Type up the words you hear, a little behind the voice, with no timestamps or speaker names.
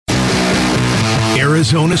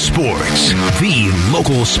Arizona sports, the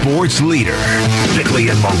local sports leader.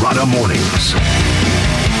 Bickley&Marotta Mornings.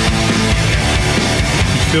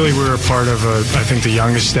 Billy, we're a part of, I think, the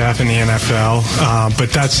youngest staff in the NFL, but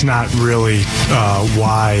that's not really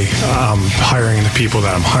why I'm hiring the people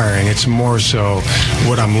that I'm hiring. It's more so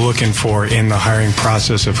what I'm looking for in the hiring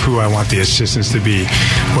process of who I want the assistants to be,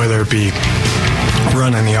 whether it be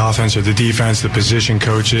running the offense or the defense, the position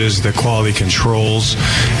coaches, the quality controls,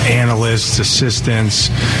 analysts, assistants,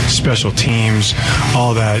 special teams,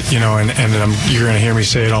 all that, you know, and you're going to hear me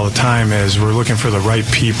say it all the time is we're looking for the right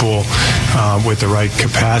people with the right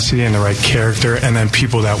capacity and the right character, and then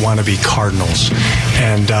people that want to be Cardinals.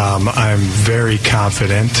 And I'm very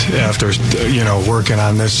confident after, you know, working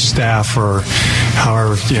on this staff for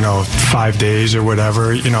however, 5 days or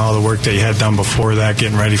whatever, all the work that you had done before that,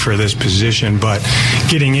 getting ready for this position, but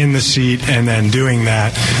getting in the seat and then doing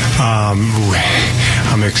that, I'm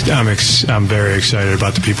very excited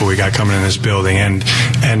about the people we got coming in this building,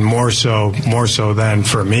 and more so than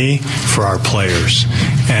for me, for our players,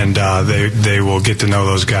 and they will get to know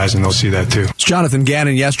those guys and they'll see that too. It's Jonathan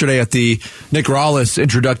Gannon yesterday at the Nick Rawlis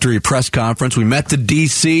introductory press conference. We met the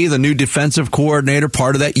DC, the new defensive coordinator,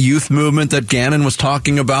 part of that youth movement that Gannon was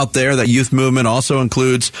talking about there. That youth movement also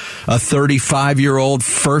includes a 35-year-old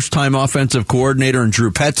first-time offensive coordinator in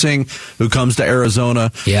Drew Petzing, who comes to Arizona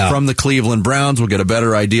from the Cleveland Browns. We'll get a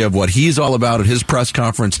better idea of what he's all about at his press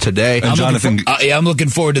conference today. And I'm looking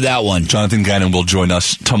forward to that one. Jonathan Gannon will join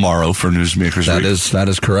us tomorrow for Newsmakers Week. That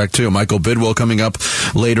is correct, too. Michael Bidwill coming up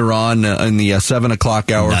later on in the 7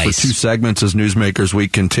 o'clock hour for 2 segments as Newsmakers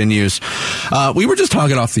Week continues. We were just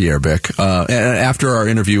talking off the air, Bick, after our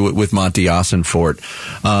interview with Monty Ossenfort.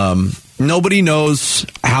 Nobody knows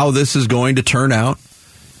how this is going to turn out,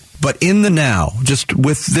 but in the now, just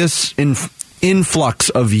with this influx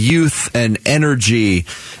of youth and energy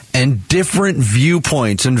and different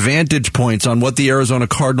viewpoints and vantage points on what the Arizona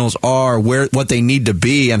Cardinals are, what they need to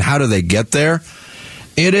be, and how do they get there,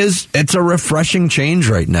 it's a refreshing change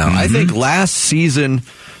right now. Mm-hmm. I think last season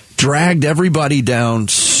dragged everybody down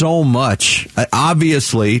so much,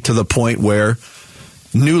 obviously to the point where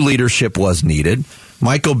new leadership was needed.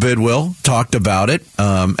 Michael Bidwill talked about it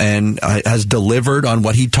and has delivered on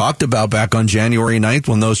what he talked about back on January 9th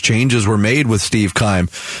when those changes were made with Steve Keim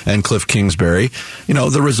and Cliff Kingsbury.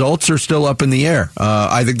 The results are still up in the air.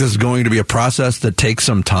 I think this is going to be a process that takes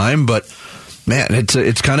some time, but man,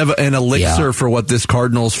 it's kind of an elixir for what this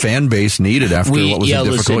Cardinals fan base needed after what was a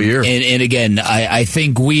difficult year. And again, I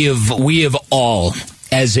think we have all,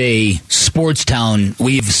 as a sports town,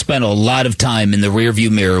 we've spent a lot of time in the rearview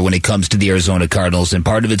mirror when it comes to the Arizona Cardinals, and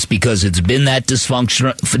part of it's because it's been that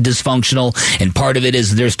dysfunctional, and part of it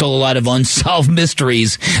is there's still a lot of unsolved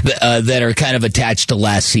mysteries that are kind of attached to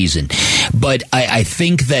last season. But I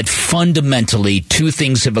think that fundamentally 2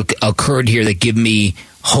 things have occurred here that give me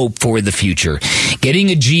hope for the future.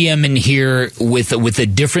 Getting a GM in here with a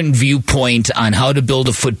different viewpoint on how to build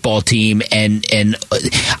a football team, and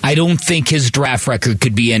I don't think his draft record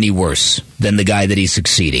could be any worse than the guy that he's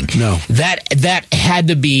succeeding. No. That had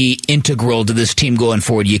to be integral to this team going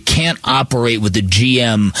forward. You can't operate with a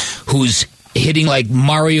GM who's hitting like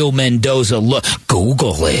Mario Mendoza. Look,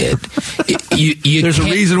 Google it. There's a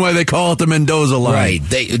reason why they call it the Mendoza line.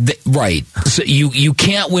 Right. Right. So you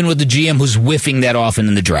can't win with a GM who's whiffing that often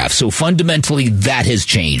in the draft. So fundamentally, that has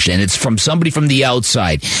changed, and it's from somebody from the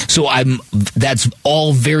outside. So that's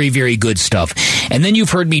all very, very good stuff. And then you've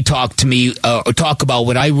heard me talk about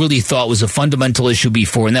what I really thought was a fundamental issue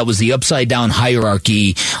before, and that was the upside down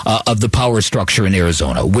hierarchy of the power structure in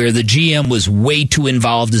Arizona, where the GM was way too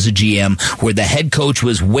involved as a GM, where the head coach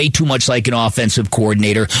was way too much like an offensive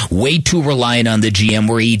coordinator, way too reliant on the GM,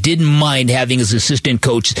 where he didn't mind having his assistant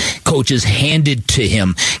coaches handed to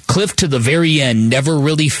him. Cliff, to the very end, never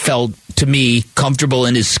really felt, to me, comfortable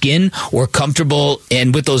in his skin or comfortable,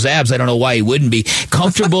 and with those abs, I don't know why he wouldn't be,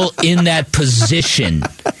 comfortable in that position.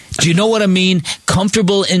 Do you know what I mean?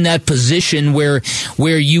 Comfortable in that position where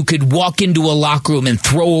you could walk into a locker room and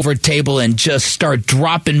throw over a table and just start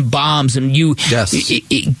dropping bombs, and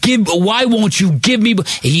why won't you give me?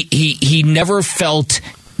 He never felt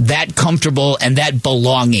that comfortable and that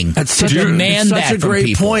belonging. That's such a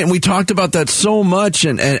great point. We talked about that so much,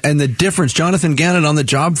 and the difference. Jonathan Gannon on the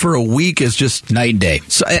job for a week is just night and day.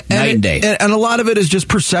 Night and day. And a lot of it is just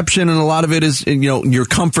perception, and a lot of it is your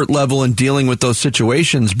comfort level in dealing with those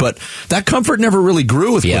situations. But that comfort never really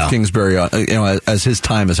grew with Cliff Kingsbury, as his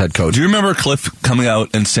time as head coach. Do you remember Cliff coming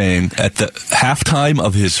out and saying at the halftime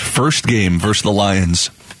of his first game versus the Lions,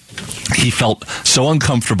 he felt so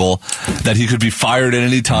uncomfortable that he could be fired at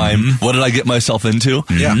any time? Mm-hmm. What did I get myself into?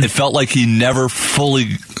 Yeah. It felt like he never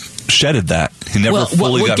fully shedded that. He never fully got rid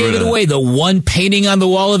of it. What gave it away? The one painting on the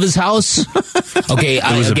wall of his house? Okay,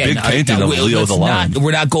 it was a big painting of Leo the Lion.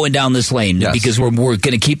 We're not going down this lane because we're going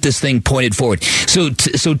to keep this thing pointed forward. So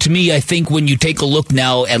to me, I think when you take a look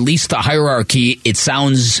now, at least the hierarchy, it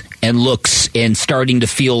sounds and looks and starting to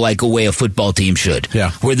feel like a way a football team should.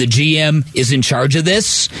 Yeah. Where the GM is in charge of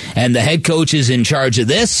this and the head coach is in charge of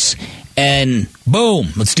this. And boom,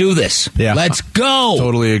 let's do this. Yeah. Let's go.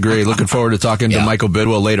 Totally agree. Looking forward to talking to Michael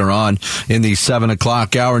Bidwill later on in the 7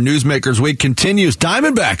 o'clock hour. Newsmakers Week continues.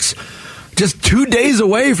 Diamondbacks just 2 days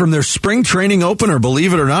away from their spring training opener,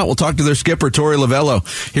 believe it or not. We'll talk to their skipper, Torey Lovullo,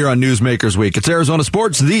 here on Newsmakers Week. It's Arizona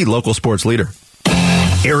Sports, the local sports leader.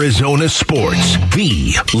 Arizona Sports,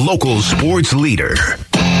 the local sports leader.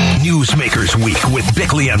 Newsmakers Week with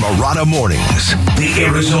Bickley&Marotta mornings. The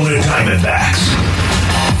Arizona Diamondbacks.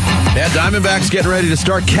 Yeah, Diamondbacks getting ready to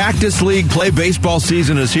start. Cactus League play baseball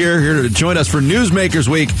season is here. Here to join us for Newsmakers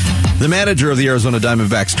Week, the manager of the Arizona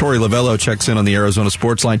Diamondbacks, Torey Lovullo, checks in on the Arizona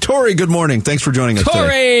Sports Line. Torey, good morning. Thanks for joining us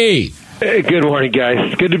today. Torey! Hey, good morning,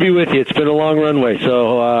 guys. Good to be with you. It's been a long runway,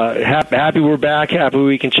 so happy we're back. Happy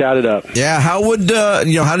we can chat it up. Yeah, how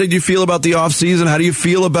did you feel about the offseason? How do you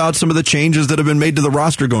feel about some of the changes that have been made to the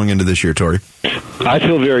roster going into this year, Torey? I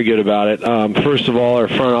feel very good about it. First of all, our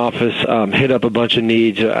front office hit up a bunch of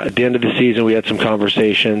needs. At the end of the season, we had some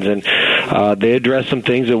conversations, and they addressed some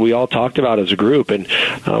things that we all talked about as a group. And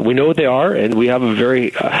we know what they are, and we have a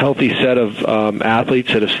very healthy set of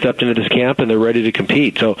athletes that have stepped into this camp, and they're ready to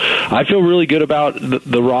compete. So I feel really good about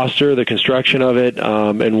the roster, the construction of it,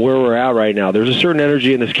 and where we're at right now. There's a certain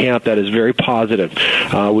energy in this camp that is very positive.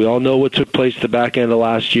 We all know what took place at the back end of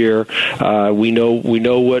last year. We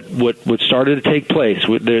know what started to take place.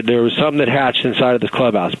 There was something that hatched inside of this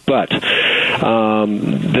clubhouse, but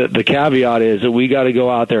the caveat is that we got to go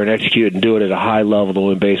out there and execute and do it at a high level to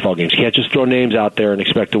win baseball games. You can't just throw names out there and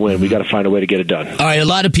expect to win. We got to find a way to get it done. All right, a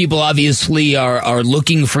lot of people obviously are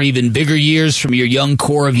looking for even bigger years from your young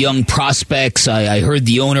core of young prospects. I heard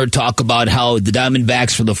the owner talk about how the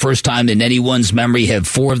Diamondbacks, for the first time in anyone's memory, have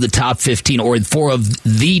 4 of the top 15 or 4 of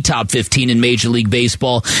the top 15 in Major League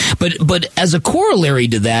Baseball. But as a corollary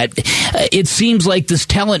to that, it seems like this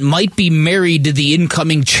talent might be married to the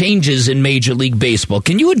incoming changes in Major League Baseball.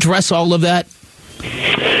 Can you address all of that?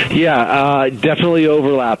 Yeah, definitely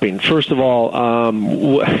overlapping. First of all,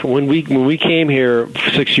 when we came here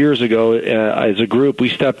 6 years ago as a group, we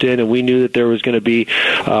stepped in and we knew that there was going to be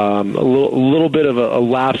a little bit of a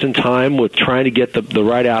lapse in time with trying to get the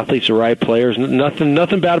right athletes, the right players.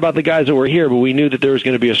 Nothing bad about the guys that were here, but we knew that there was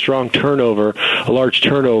going to be a strong turnover, a large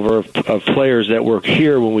turnover of players that were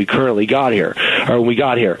here when we currently got here, or when we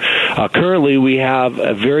got here. Currently, we have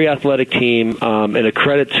a very athletic team, and a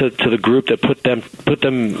credit to the group that put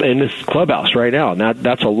them in this clubhouse right now. And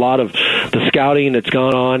that's a lot of the scouting that's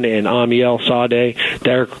gone on, and Amiel Sade,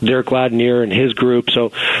 Derek Ladnier and his group.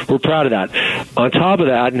 So we're proud of that. On top of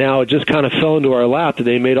that, now it just kind of fell into our lap that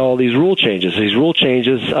they made all these rule changes. These rule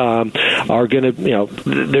changes are going to,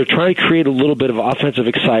 they're trying to create a little bit of offensive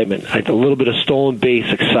excitement, a little bit of stolen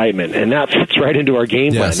base excitement, and that fits right into our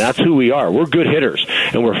game plan. Yes. That's who we are. We're good hitters,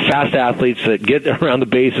 and we're fast athletes that get around the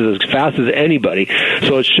bases as fast as anybody.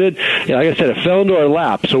 So it should, like I said, it fell into our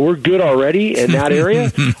lap. So we're good already in that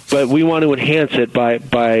area, but we want to enhance it by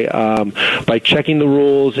checking the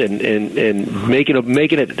rules and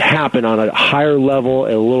making it happen on a higher level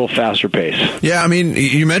at a little faster pace. Yeah, I mean,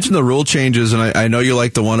 you mentioned the rule changes, and I know you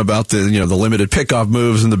like the one about the limited pickoff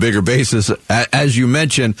moves and the bigger bases, as you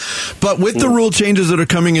mentioned. But with the rule changes that are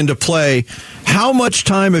coming into play, how much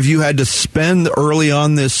time have you had to spend early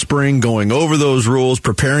on this spring going over those rules,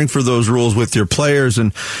 preparing for those rules with your players?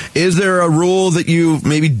 And is there a rule that you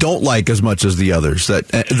maybe don't like as much as the others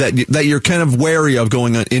that you're kind of wary of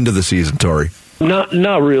going into the season, Torey?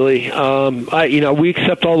 Not really. We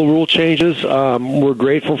accept all the rule changes. We're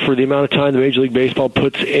grateful for the amount of time the Major League Baseball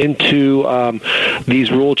puts into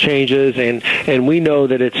these rule changes, and we know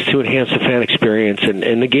that it's to enhance the fan experience.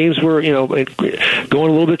 And the games were, going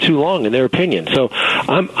a little bit too long in their opinion. So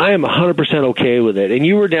I am 100% okay with it. And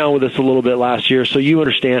you were down with us a little bit last year, so you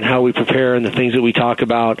understand how we prepare and the things that we talk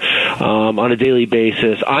about on a daily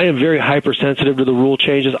basis. I am very hypersensitive to the rule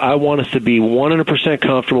changes. I want us to be 100%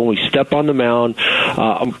 comfortable when we step on the mound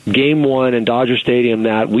down Game 1 in Dodger Stadium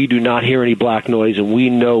that we do not hear any black noise and we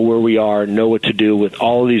know where we are, know what to do with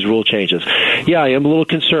all of these rule changes. Yeah, I am a little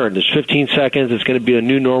concerned. There's 15 seconds. It's going to be a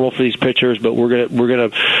new normal for these pitchers, but we're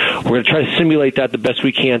going to try to simulate that the best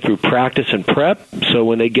we can through practice and prep, so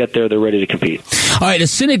when they get there, they're ready to compete. All right, a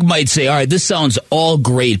cynic might say, all right, this sounds all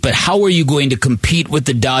great, but how are you going to compete with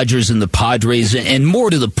the Dodgers and the Padres? And more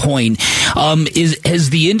to the point, has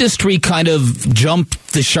the industry kind of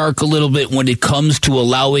jumped the shark a little bit when it comes to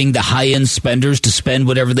allowing the high-end spenders to spend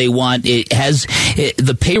whatever they want?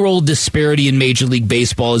 The payroll disparity in Major League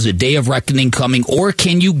Baseball, is a day of reckoning coming, or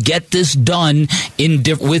can you get this done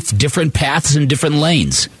with different paths and different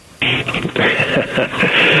lanes?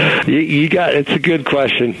 It's a good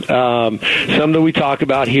question. Something that we talk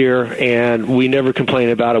about here, and we never complain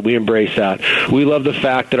about it. We embrace that. We love the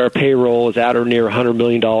fact that our payroll is at or near $100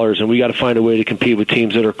 million, and we got to find a way to compete with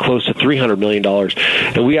teams that are close to $300 million.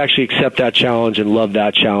 And we actually accept that challenge and love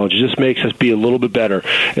that challenge. It just makes us be a little bit better.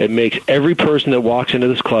 It makes every person that walks into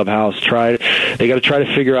this clubhouse they got to try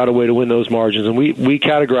to figure out a way to win those margins. And we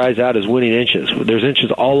categorize that as winning inches. There's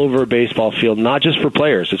inches all over a baseball field, not just for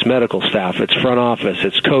players. It's medical staff, it's front office,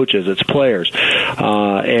 it's coaches, it's players,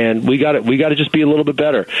 and we got to just be a little bit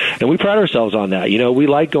better. And we pride ourselves on that. We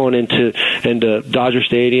like going into Dodger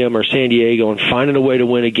Stadium or San Diego and finding a way to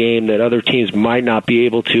win a game that other teams might not be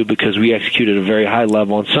able to, because we executed at a very high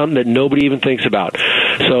level on something that nobody even thinks about.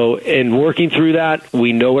 So in working through that,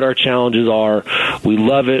 we know what our challenges are. We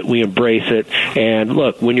love it. We embrace it. And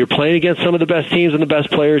look, when you're playing against some of the best teams and the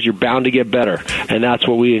best players, you're bound to get better. And that's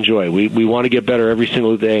what we enjoy. We want to get better every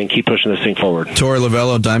single day and keep pushing this thing forward. Torey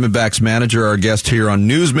Lovullo, Diamondbacks manager, our guest here on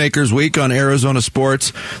Newsmakers Week on Arizona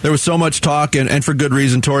Sports. There was so much talk, and for good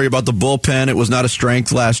reason, Torey, about the bullpen. It was not a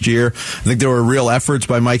strength last year. I think there were real efforts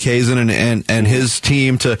by Mike Hazen and his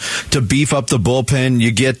team to beef up the bullpen.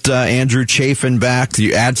 You get Andrew Chafin back.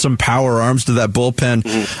 You add some power arms to that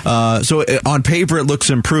bullpen. So on paper, it looks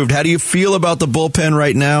improved. How do you feel about the bullpen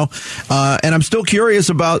right now? And I'm still curious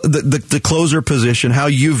about the closer position, how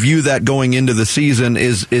you view that going into the season.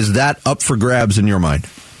 Is that up for grabs in your mind?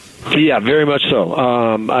 Yeah, very much so.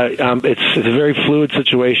 It's a very fluid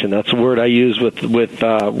situation. That's the word I use with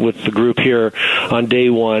the group here on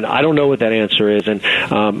day one. I don't know what that answer is. And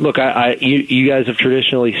look, you guys have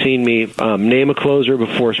traditionally seen me name a closer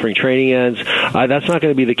before spring training ends. That's not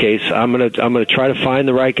going to be the case. I'm going to try to find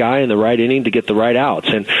the right guy in the right inning to get the right outs.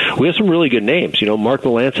 And we have some really good names. Mark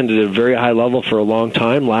Melanson did a very high level for a long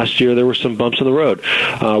time. Last year there were some bumps in the road.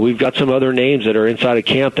 We've got some other names that are inside of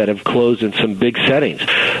camp that have closed in some big settings.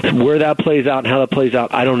 Where that plays out and how that plays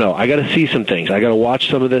out, I don't know. I got to see some things. I got to watch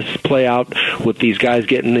some of this play out with these guys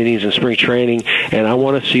getting innings in spring training, and I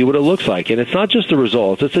want to see what it looks like. And it's not just the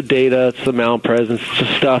results; it's the data, it's the mound presence, it's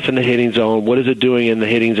the stuff in the hitting zone. What is it doing in the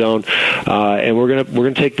hitting zone? And we're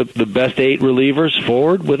gonna take the best 8 relievers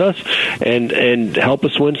forward with us and help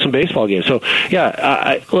us win some baseball games. So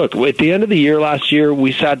yeah, look, at the end of the year last year,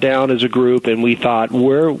 we sat down as a group and we thought,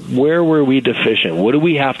 where were we deficient? What do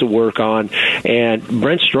we have to work on? And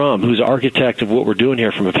Brent Strom, who's the architect of what we're doing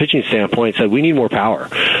here from a pitching standpoint, said we need more power.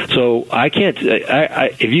 So I can't.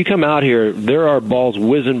 If you come out here, there are balls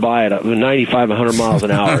whizzing by at 95, 100 miles an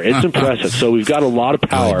hour. It's impressive. So we've got a lot of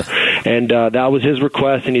power, and that was his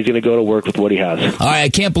request, and he's going to go to work with what he has. All right, I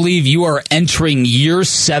can't believe you are entering year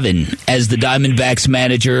 7 as the Diamondbacks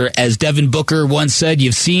manager. As Devin Booker once said,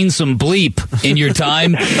 you've seen some bleep in your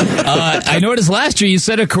time. I noticed last year you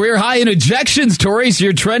set a career high in ejections, Torey, so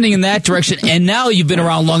you're trending in that direction, and now you've been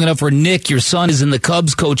around long enough where Nick, your son, is in the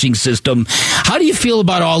Cubs coaching system. How do you feel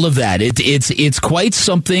about all of that? It's quite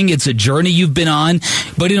something. It's a journey you've been on,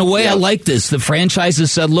 but in a way, I like this. The franchise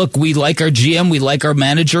has said, look, we like our GM, we like our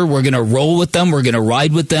manager, we're going to roll with them, we're going to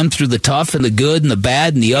ride with them through the tough and the good and the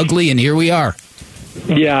bad and the ugly, and here we are.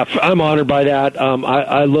 Yeah, I'm honored by that.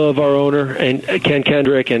 I love our owner, and Ken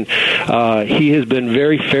Kendrick, and he has been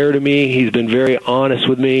very fair to me. He's been very honest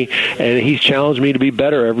with me, and he's challenged me to be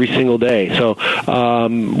better every single day. So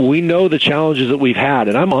we know the challenges that we've had,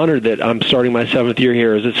 and I'm honored that I'm starting my 7th year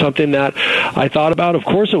here. Is it something that I thought about? Of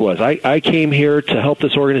course it was. I came here to help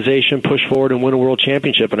this organization push forward and win a world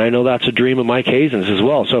championship, and I know that's a dream of Mike Hazen's as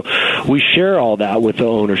well. So we share all that with the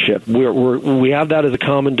ownership. We have that as a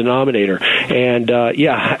common denominator, and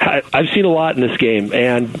I've seen a lot in this game,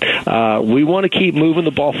 and we want to keep moving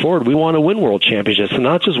the ball forward. We want to win world championships, and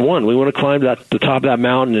not just one. We want to climb the top of that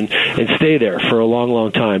mountain and stay there for a long,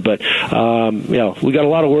 long time. But we got a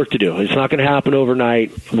lot of work to do. It's not going to happen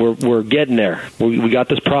overnight. We're getting there. We got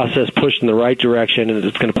this process pushed in the right direction, and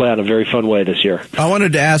it's going to play out in a very fun way this year. I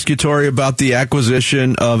wanted to ask you, Torey, about the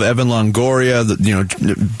acquisition of Evan Longoria,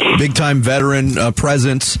 big-time veteran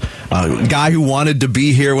presence. a guy who wanted to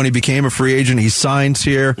be here when he became a free agent. He signs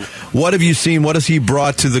here. What have you seen? What has he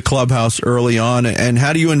brought to the clubhouse early on? And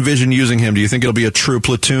how do you envision using him? Do you think it'll be a true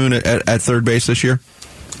platoon at third base this year?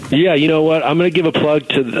 Yeah, you know what? I'm going to give a plug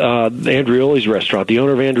to Andreoli's restaurant. The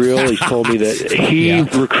owner of Andreoli's told me that he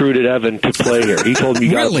recruited Evan to play here. He told me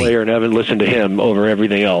you got to play here, and Evan listened to him over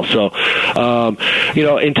everything else. So,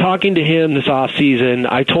 in talking to him this off season,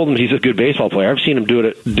 I told him he's a good baseball player. I've seen him do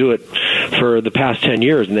it for the past 10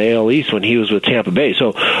 years in the AL East when he was with Tampa Bay.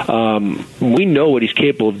 So we know what he's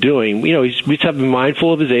capable of doing. We just have to be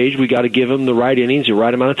mindful of his age. We got to give him the right innings, the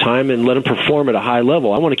right amount of time, and let him perform at a high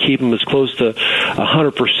level. I want to keep him as close to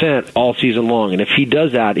 100% all season long, and if he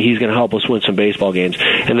does that, he's going to help us win some baseball games.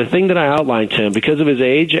 And the thing that I outlined to him, because of his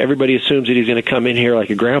age, everybody assumes that he's going to come in here like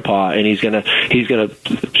a grandpa and he's going to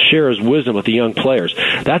share his wisdom with the young players.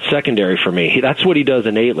 That's secondary for me. That's what he does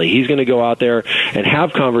innately. He's going to go out there and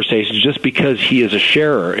have conversations just because he is a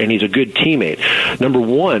sharer and he's a good teammate. Number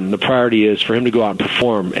one, the priority is for him to go out and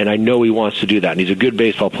perform, and I know he wants to do that, and he's a good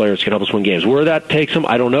baseball player that's going to help us win games. Where that takes him,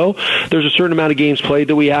 I don't know. There's a certain amount of games played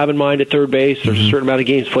that we have in mind at third base. There's a certain amount of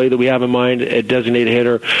games played that we have in mind at designated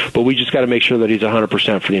hitter, but we just got to make sure that he's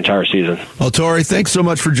 100% for the entire season. Well, Torey, thanks so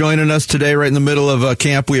much for joining us today right in the middle of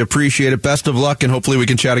camp. We appreciate it. Best of luck, and hopefully we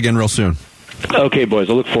can chat again real soon. Okay, boys.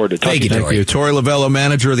 I look forward to talking to you. Thank you. Torey Lovullo,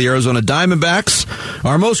 manager of the Arizona Diamondbacks,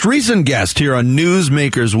 our most recent guest here on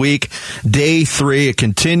Newsmakers Week, Day 3. It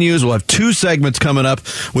continues. We'll have 2 segments coming up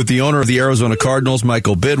with the owner of the Arizona Cardinals,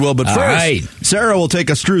 Michael Bidwill. But first, Sarah will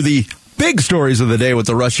take us through the big stories of the day with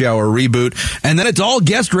the Rush Hour Reboot. And then it's all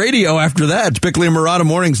guest radio after that. It's Bickley&Marotta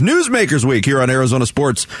Mornings Newsmakers Week here on Arizona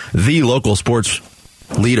Sports, the local sports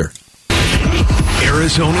leader.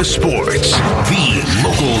 Arizona Sports, the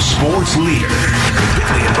local sports leader.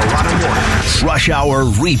 Bickley&Marotta Mornings. Rush Hour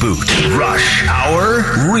Reboot. Rush Hour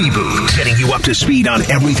Reboot. Getting you up to speed on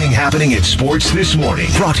everything happening in sports this morning.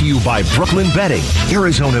 Brought to you by Brooklyn Bedding.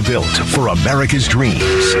 Arizona built for America's dreams.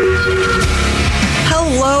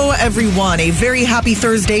 Hello, everyone. A very happy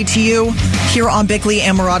Thursday to you here on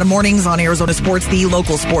Bickley&Marotta Mornings on Arizona Sports, the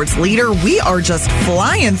local sports leader. We are just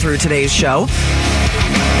flying through today's show.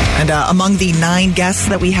 And among the 9 guests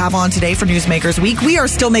that we have on today for Newsmakers Week, we are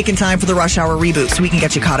still making time for the Rush Hour Reboot so we can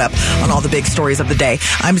get you caught up on all the big stories of the day.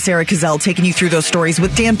 I'm Sarah Cazell, taking you through those stories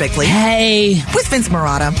with Dan Bickley. Hey. With Vince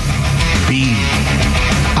Marotta. Be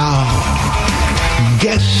our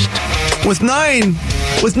guest. With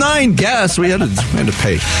nine guests, we had to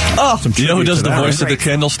pay. Do you know who does the voice of the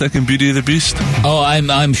Candlestick in Beauty and the Beast? Oh,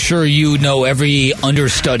 I'm sure you know every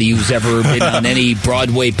understudy who's ever been on any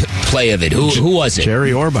Broadway play of it. Who was it?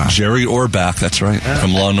 Jerry Orbach. Jerry Orbach, that's right,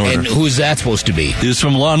 from Law and Order. And who's that supposed to be? He was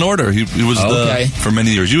from Law and Order. He was for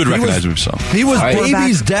many years. You would recognize him, so. He was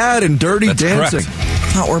Baby's dad in Dirty Dancing. Correct.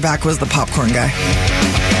 I thought Orbach was the popcorn guy.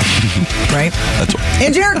 Right? That's what.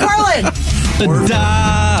 And Jared Carlin. The Diamondbacks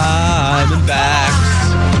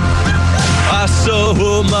are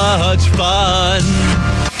so much fun.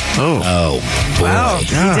 Oh, boy. Wow, he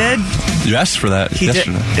did. You asked for that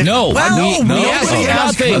yesterday. No, we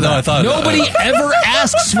asked nothing. Nobody ever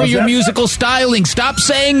asks for your musical styling. Stop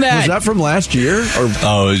saying that. Was that from last year? It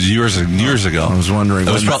was years ago. I was wondering.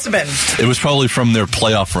 It must have been. It was probably from their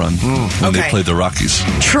playoff run when they played the Rockies.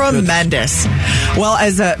 Tremendous. Well,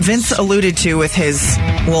 as Vince alluded to with his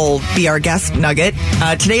will be our guest nugget,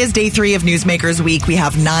 today is day 3 of Newsmakers Week. We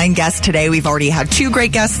have 9 guests today. We've already had 2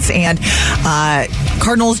 great guests, and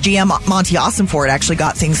Cardinals GM Monty Ossenfort actually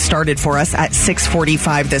got things started for us at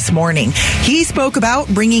 6:45 this morning. He spoke about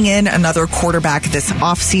bringing in another quarterback this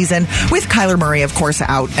offseason with Kyler Murray, of course,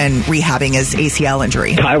 out and rehabbing his ACL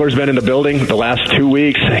injury. Kyler's been in the building the last 2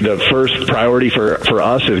 weeks. The first priority for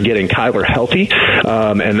us is getting Kyler healthy,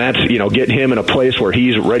 and that's getting him in a place where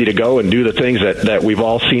he's ready to go and do the things that we've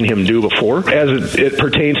all seen him do before. As it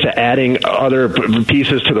pertains to adding other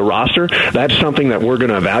pieces to the roster, that's something that we're going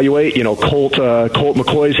to evaluate. Colt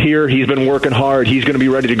McCoy's here. He's been working hard. He's going to be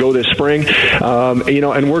ready to go this spring.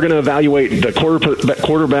 And we're going to evaluate the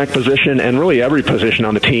quarterback position and really every position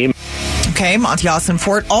on the team. Okay, Monty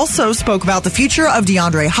Ossenfort also spoke about the future of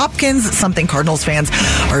DeAndre Hopkins, something Cardinals fans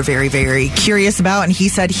are very, very curious about, and he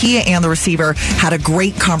said he and the receiver had a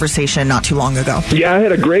great conversation not too long ago. Yeah, I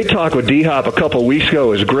had a great talk with D-Hop a couple of weeks ago.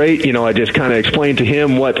 It was great. I just kind of explained to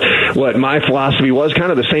him what my philosophy was, kind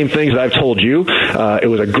of the same things I've told you. It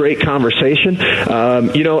was a great conversation.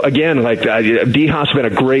 Again, D-Hop's been a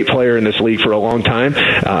great player in this league for a long time.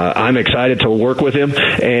 I'm excited to work with him,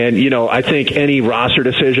 and I think any roster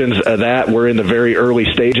decisions that we're in the very early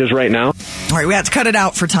stages right now. All right, we had to cut it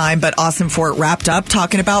out for time, but Austin Fort wrapped up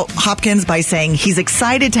talking about Hopkins by saying he's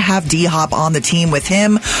excited to have D-Hop on the team with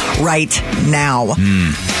him right now.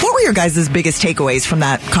 What were your guys' biggest takeaways from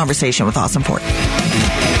that conversation with Austin Fort?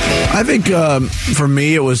 I think for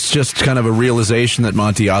me, it was just kind of a realization that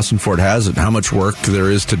Monty Austinford has and how much work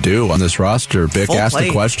there is to do on this roster. Bick asked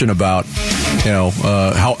a question about,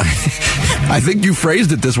 how... I think you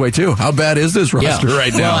phrased it this way, too. How bad is this roster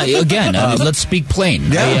right now? Well, again, let's speak plain.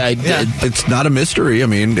 It's not a mystery. I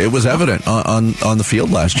mean, it was evident on the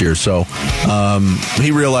field last year. So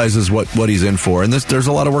he realizes what he's in for, and there's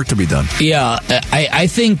a lot of work to be done. Yeah, I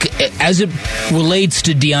think as it relates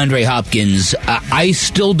to DeAndre Hopkins, I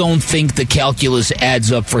still don't think the calculus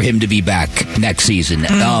adds up for him to be back next season.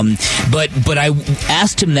 But I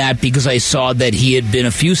asked him that because I saw that he had been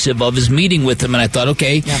effusive of his meeting with him, and I thought,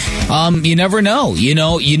 okay, you never know.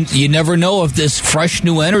 You never know if this fresh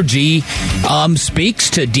new energy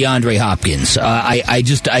speaks to DeAndre Hopkins. I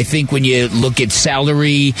think when you look at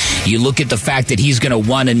salary, you look at the fact that he's going to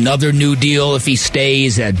want another new deal if he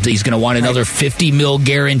stays, that he's going to want another $50 million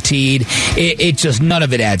guaranteed. It just, none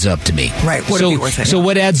of it adds up to me. Right. So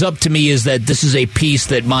what adds up to me is that this is a piece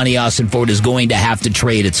that Monty Austinford is going to have to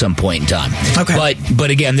trade at some point in time. Okay. But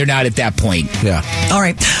again, they're not at that point. Yeah. All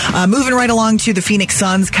right. Moving right along to the Phoenix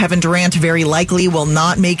Suns, Kevin Durant very likely will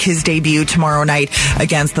not make his debut tomorrow night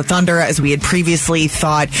against the Thunder, as we had previously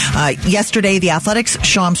thought. Yesterday, the Athletics'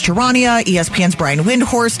 Shams Charania, ESPN's Brian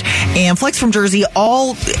Windhorst, and Flex from Jersey,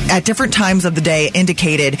 all at different times of the day,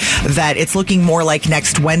 indicated that it's looking more like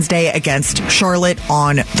next Wednesday against Charlotte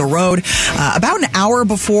on the road. About an hour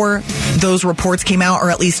before those reports came out,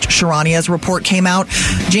 or at least Charania's report came out,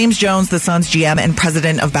 James Jones, the Suns GM and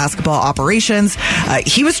president of basketball operations,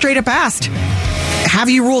 he was straight up asked, have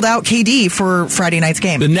you ruled out KD for Friday night's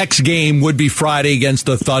game? The next game would be Friday against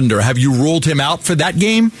the Thunder. Have you ruled him out for that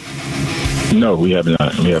game? No, we have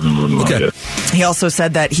not. We haven't ruled him out yet. He also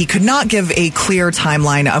said that he could not give a clear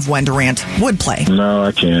timeline of when Durant would play. No,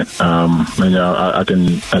 I can't.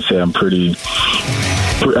 I say I'm pretty.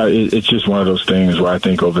 It's just one of those things where I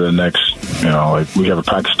think over the next, we have a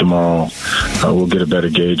practice tomorrow. We'll get a better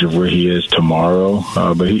gauge of where he is tomorrow.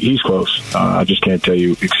 But he's close. I just can't tell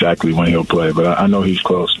you exactly when he'll play, but I know he's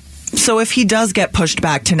close. So if he does get pushed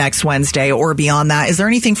back to next Wednesday or beyond that, is there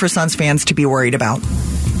anything for Suns fans to be worried about?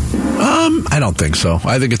 I don't think so.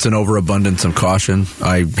 I think it's an overabundance of caution.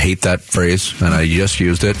 I hate that phrase, and I just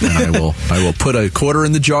used it, and I will put a quarter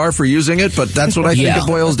in the jar for using it, but that's what I think it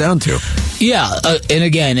boils down to. Yeah, and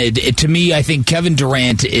again, to me, I think Kevin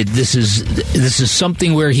Durant, this is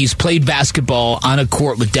something where he's played basketball on a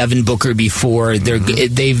court with Devin Booker before.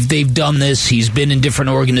 They've done this. He's been in different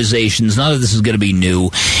organizations. None of this is going to be new.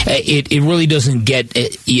 It really doesn't get.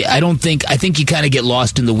 I think you kind of get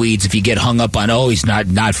lost in the weeds if you get hung up on he's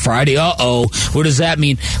not Friday. What does that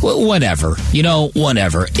mean? Well, whatever.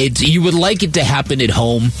 Whatever. You would like it to happen at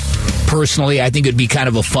home. Personally, I think it'd be kind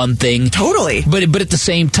of a fun thing. Totally. But at the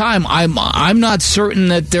same time, I'm not certain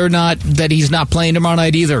that he's not playing tomorrow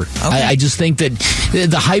night either. Okay. I just think that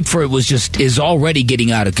the hype for it is already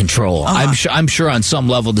getting out of control. I'm sure on some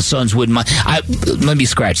level the Suns wouldn't mind. Let me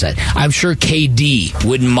scratch that. I'm sure KD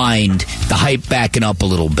wouldn't mind the hype backing up a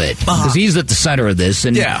little bit because he's at the center of this,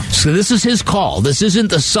 and so this is his call. This isn't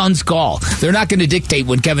the Suns' call. They're not going to dictate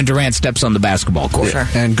when Kevin Durant steps on the basketball court. Sure.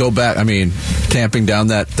 And go back. I mean, tamping down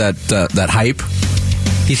that hype.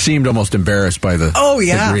 He seemed almost embarrassed by the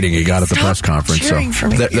greeting he got at the press conference. So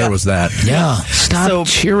there was that. Yeah, stop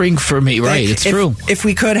cheering for me. Right, it's true. If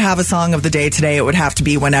we could have a song of the day today, it would have to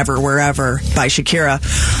be Whenever, Wherever by Shakira.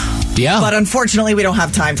 Yeah. But unfortunately, we don't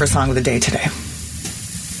have time for song of the day today.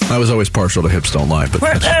 I was always partial to Hips Don't Lie. But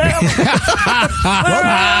well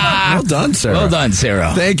done, Sarah. Well done,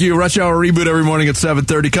 Sarah. Thank you. Rush Hour Reboot every morning at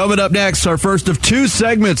 7:30. Coming up next, our first of two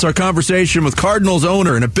segments, our conversation with Cardinals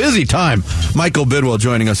owner in a busy time, Michael Bidwill,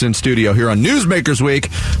 joining us in studio here on Newsmakers Week.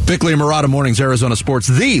 Bickley&Marotta Mornings, Arizona Sports,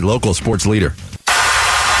 the local sports leader.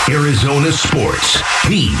 Arizona Sports,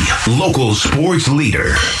 the local sports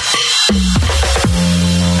leader.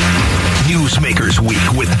 Newsmakers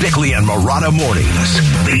Week with Bickley&Marotta Mornings.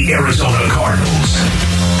 The Arizona Cardinals.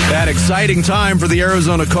 That exciting time for the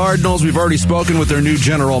Arizona Cardinals. We've already spoken with their new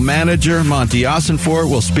general manager, Monty Austinfort.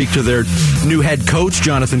 We'll speak to their new head coach,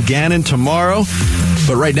 Jonathan Gannon, tomorrow.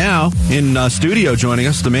 But right now, in studio joining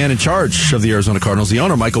us, the man in charge of the Arizona Cardinals, the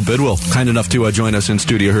owner, Michael Bidwill, kind enough to join us in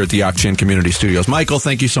studio here at the Ak-Chin Community Studios. Michael,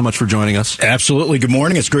 thank you so much for joining us. Absolutely. Good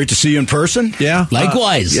morning. It's great to see you in person. Yeah.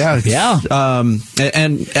 Likewise. And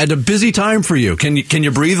at a busy time for you. Can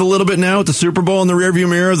you breathe a little bit now with the Super Bowl in the rearview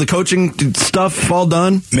mirror? The coaching stuff all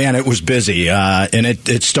done? Man, it was busy, and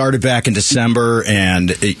it started back in December, and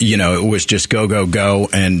it was just go, go, go.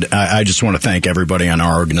 And I just want to thank everybody on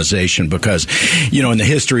our organization because, in the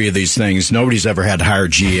history of these things, nobody's ever had to hire a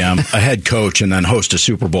GM, a head coach, and then host a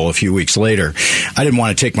Super Bowl a few weeks later. I didn't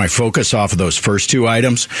want to take my focus off of those first two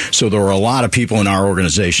items, so there were a lot of people in our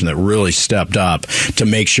organization that really stepped up to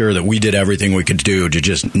make sure that we did everything we could do to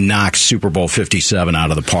just knock Super Bowl 57 out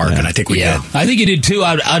of the park, and I think we did. I think you did too.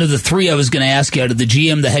 Out of the three, I was going to ask you, out of the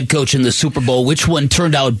GM, the head coach, and the Super Bowl, which one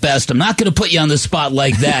turned out best? I'm not going to put you on the spot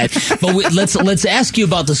like that, but let's ask you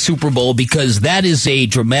about the Super Bowl, because that is a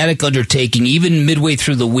dramatic undertaking. Even midway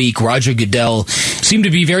through the week, Roger Goodell seemed to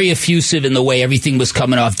be very effusive in the way everything was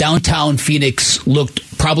coming off. Downtown Phoenix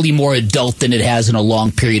looked probably more adult than it has in a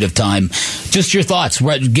long period of time. Just your thoughts.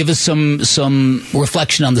 Give us some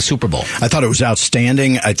reflection on the Super Bowl. I thought it was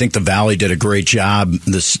outstanding. I think the Valley did a great job.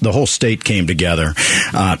 The whole state came together.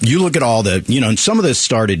 You look at all the, and some of this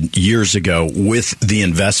started years ago with the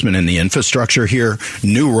investment in the infrastructure here,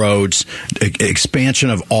 new roads,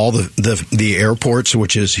 expansion of all the airports,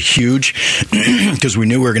 which is huge because we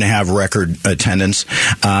knew we were going to have record attendance.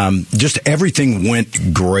 Just everything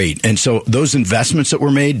went great. And so those investments that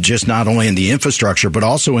were made, just not only in the infrastructure, but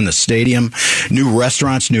also in the stadium, new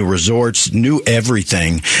restaurants, new resorts, new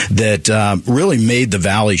everything that really made the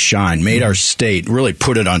Valley shine, made our state, really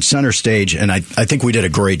put it on center stage, and I think we did a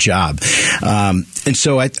great job. And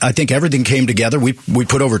so I think everything came together. We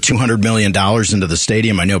put over $200 million into the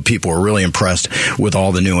stadium. I know people were really impressed with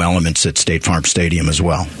all the new elements at State Farm Stadium as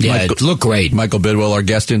well. Yeah, it looked great. Michael Bidwill, our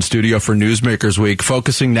guest in studio for Newsmakers Week,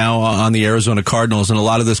 focusing now on the Arizona Cardinals, and a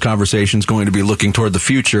lot of this conversation is going to be looking toward the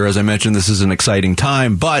future. As I mentioned, this is an exciting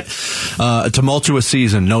time, but a tumultuous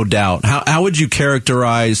season, no doubt. How would you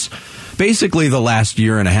characterize basically the last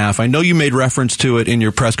year and a half? I know you made reference to it in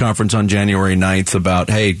your press conference on January 9th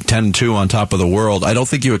about, hey, 10-2 on top of the world. I don't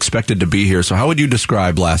think you expected to be here. So how would you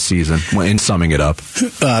describe last season in summing it up?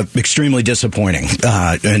 Extremely disappointing.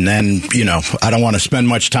 And then, I don't want to spend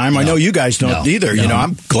much time. I know you guys don't either. No.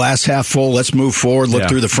 I'm glass half full. Let's move forward, look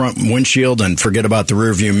through the front windshield and forget about the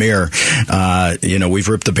rearview mirror. We've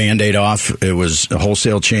ripped the Band-Aid off. It was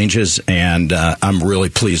wholesale changes, and I'm really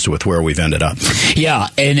pleased with where we've ended up. Yeah,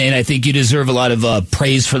 and I think you deserve a lot of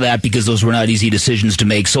praise for that, because those were not easy decisions to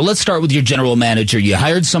make. So let's start with your general manager. You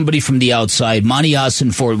hired somebody from the outside, Monty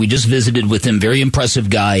Ossenfort. We just visited with him. Very impressive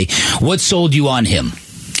guy. What sold you on him?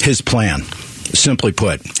 His plan. Simply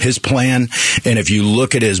put, his plan, and if you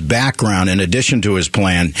look at his background, in addition to his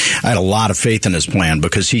plan, I had a lot of faith in his plan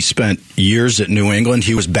because he spent years at New England.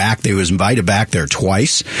 He was back. He was invited back there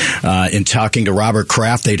twice. In talking to Robert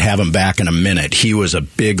Kraft, they'd have him back in a minute. He was a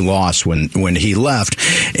big loss when he left.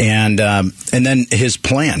 And then his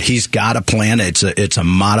plan. He's got a plan. It's a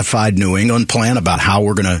modified New England plan about how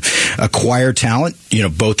we're going to acquire talent,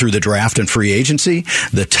 both through the draft and free agency,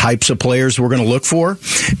 the types of players we're going to look for.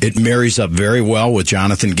 It marries up very well with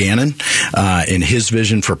Jonathan Gannon in his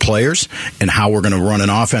vision for players and how we're going to run an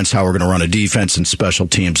offense, how we're going to run a defense, and special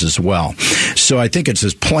teams as well. So I think it's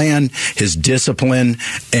his plan, his discipline,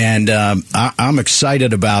 and I'm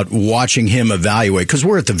excited about watching him evaluate, because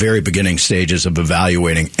we're at the very beginning stages of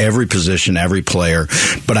evaluating every position, every player.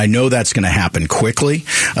 But I know that's going to happen quickly.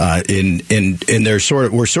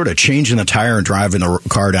 We're sort of changing the tire and driving the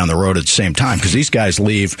car down the road at the same time, because these guys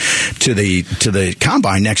leave to the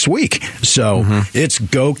combine next week. So it's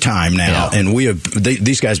go time now, and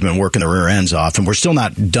these guys have been working their rear ends off, and we're still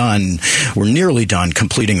not done. We're nearly done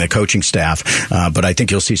completing the coaching staff, but I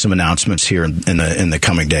think you'll see some announcements here in the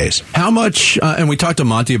coming days. How much? And we talked to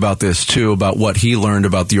Monty about this too, about what he learned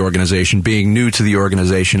about the organization, being new to the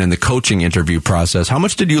organization and the coaching interview process. How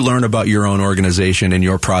much did you learn about your own organization and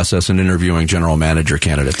your process in interviewing general manager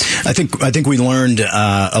candidates? I think we learned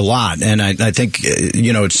a lot, and I think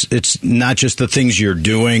it's not just the things you're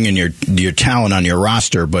doing and your talent on your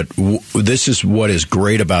roster, but this is what is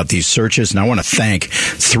great about these searches. And I want to thank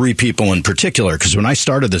three people in particular, because when I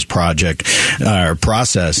started this process,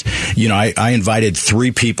 I invited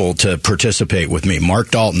three people to participate with me. Mark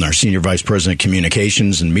Dalton, our Senior Vice President of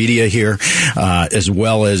Communications and Media here, as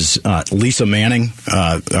well as Lisa Manning,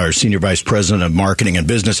 our Senior Vice President of Marketing and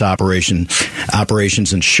Business Operations,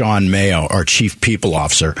 and Sean Mayo, our Chief People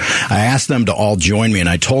Officer. I asked them to all join me, and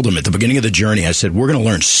I told them at the beginning of the journey, I said, we're going to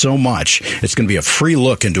learn so much coach. It's going to be a free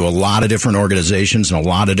look into a lot of different organizations and a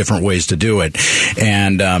lot of different ways to do it.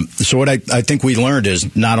 And so what I think we learned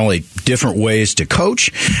is not only different ways to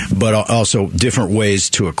coach, but also different ways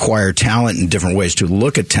to acquire talent and different ways to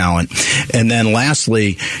look at talent. And then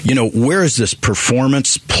lastly, where is this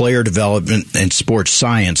performance, player development, and sports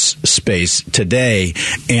science space today,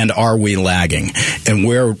 and are we lagging? And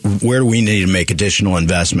where do we need to make additional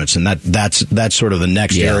investments? And that's sort of the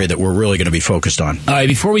next area that we're really going to be focused on. All right,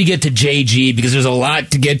 before we get to JG, because there's a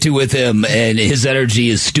lot to get to with him, and his energy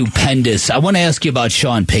is stupendous, I want to ask you about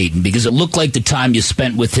Sean Payton, because it looked like the time you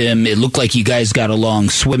spent with him, it looked like you guys got along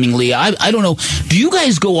swimmingly. I don't know, do you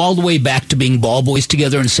guys go all the way back to being ball boys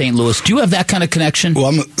together in St. Louis? Do you have that kind of connection?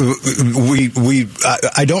 Well,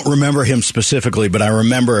 I don't remember him specifically, but I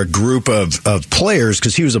remember a group of players,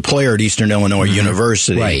 because he was a player at Eastern Illinois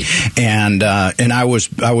University, right? And I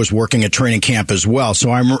was working at training camp as well, so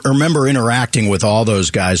I remember interacting with all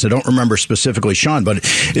those guys. I don't remember specifically Sean, but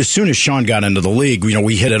as soon as Sean got into the league,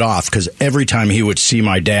 we hit it off, because every time he would see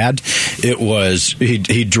my dad, it was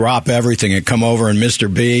he'd drop everything and come over, and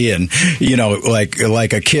Mr. B, and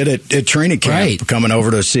like a kid at training camp, coming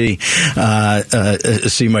over to see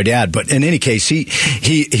my dad. But in any case,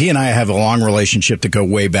 he and I have a long relationship that go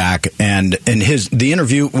way back, and the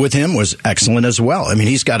interview with him was excellent as well. I mean,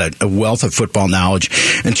 he's got a wealth of football knowledge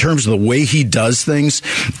in terms of the way he does things,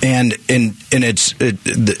 and it's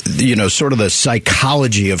sort of the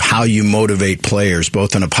psychology of how you motivate players,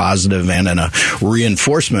 both in a positive and in a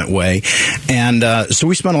reinforcement way. And so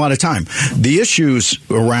we spent a lot of time. The issues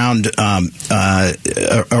around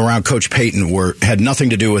Coach Payton had nothing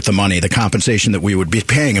to do with the money, the compensation that we would be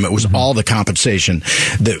paying him. It was all the compensation,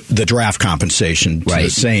 the draft compensation to the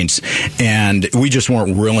Saints, and we just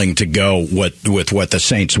weren't willing to go with what the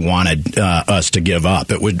Saints wanted us to give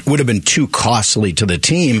up. It would have been too costly to the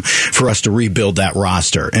team for us to rebuild that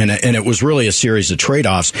roster, and it was really a series of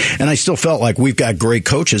trade-offs. And I still felt like we've got great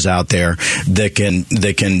coaches out there that can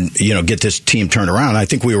get this team turned around. I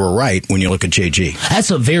think we were right when you look at JG.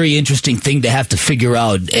 That's a very interesting thing to have to figure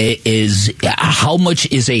out, is how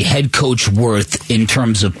much is a head coach worth in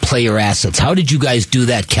terms of player assets? How did you guys do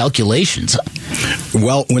that calculations?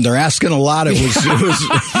 Well, when they're asking a lot,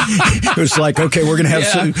 it was like, okay, we're going to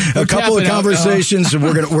have a couple of conversations, and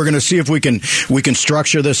we're going to see if we can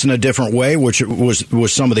structure this in a different way, which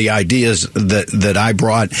was some of the ideas that I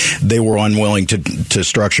brought. They were unwilling to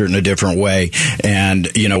structure it in a different way, and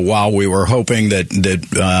while we were hoping that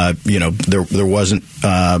there wasn't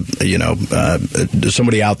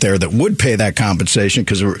somebody out there that would pay that compensation,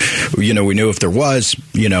 because we knew if there was,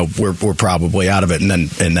 we're probably out of it, and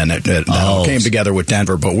then it all came together with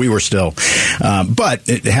Denver, but we were still. But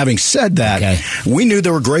having said that, we knew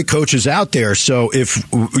there were great coaches out there. So if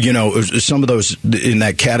some of those in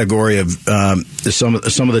that category of some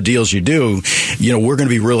of the deals you do, we're going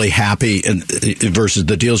to be really happy, and versus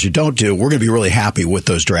the deals you don't do, we're going to be really happy with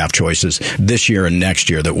those draft choices this year and next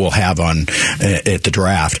year that we'll have on at the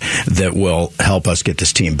draft that will help us get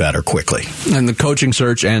this team better quickly. And the coaching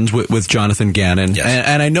search ends with Jonathan Gannon. Yes.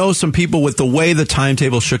 And I know some people, with the way the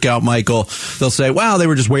timetable shook out, Michael, they'll say, wow, they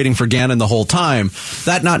were just waiting for Gannon the whole time.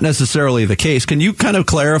 That's not necessarily the case. Can you kind of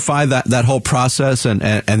clarify that whole process and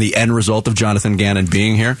the end result of Jonathan Gannon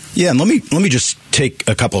being here? Yeah, and let me just take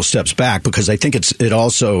a couple of steps back, because I think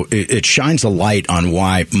it shines a light on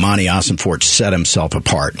why Monty Ossenfort set himself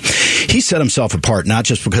apart. He set himself apart not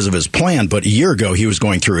just because of his plan, but a year ago he was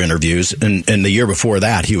going through interviews, and the year before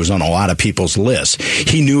that he was on a lot of people's lists.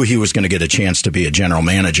 He knew he was going to get a chance to be a general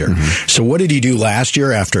manager. Mm-hmm. So what did he do last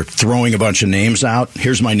year after throwing a bunch of names out?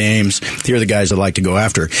 Here's my names. Here are the guys I'd like to go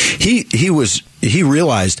after. He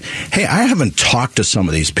realized, hey, I haven't talked to some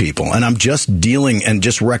of these people, and I'm just dealing and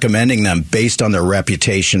just recommending them based on their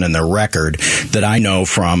reputation and their record that I know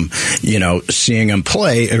from, seeing them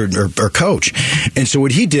play or coach. And so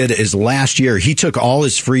what he did is last year he took all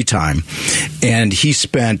his free time and he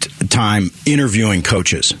spent time interviewing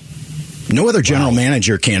coaches. No other general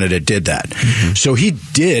manager candidate did that. Mm-hmm. So he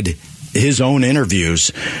did his own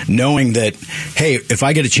interviews, knowing that, hey, if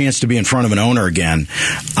I get a chance to be in front of an owner again,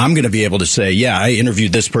 I'm going to be able to say, yeah, I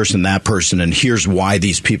interviewed this person, that person, and here's why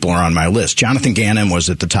these people are on my list. Jonathan Gannon was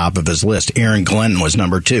at the top of his list. Aaron Glenn was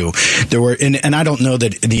number 2. There were, and I don't know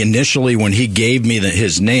that initially when he gave me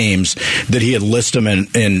his names that he had listed them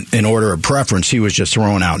in order of preference. He was just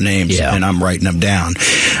throwing out names, and I'm writing them down.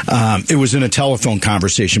 It was in a telephone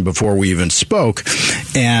conversation before we even spoke,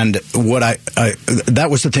 and what that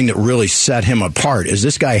was the thing that really set him apart, is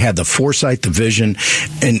this guy had the foresight, the vision,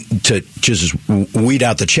 and to just weed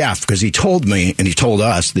out the chaff, because he told me and he told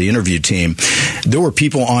us, the interview team, there were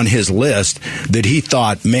people on his list that he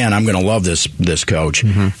thought, man, I'm going to love this coach.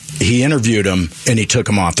 Mm-hmm. he interviewed him and he took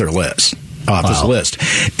him off their list. Off his list.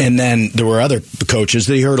 And then there were other coaches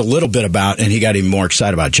that he heard a little bit about and he got even more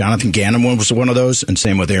excited about. Jonathan Gannon was one of those, and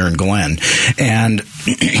same with Aaron Glenn. And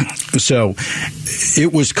so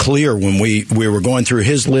it was clear when we were going through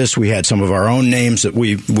his list, we had some of our own names that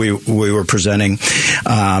we were presenting,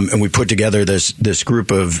 and we put together this group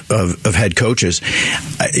of head coaches.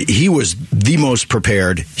 He was the most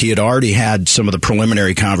prepared. He had already had some of the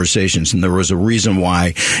preliminary conversations, and there was a reason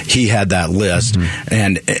why he had that list.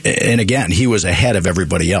 And again, he was ahead of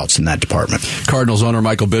everybody else in that department. Cardinals owner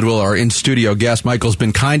Michael Bidwill, our in-studio guest. Michael's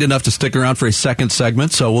been kind enough to stick around for a second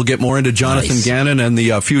segment, so we'll get more into Jonathan Gannon and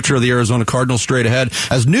the future of the Arizona Cardinals straight ahead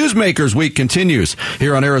as Newsmakers Week continues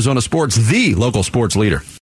here on Arizona Sports, the local sports leader.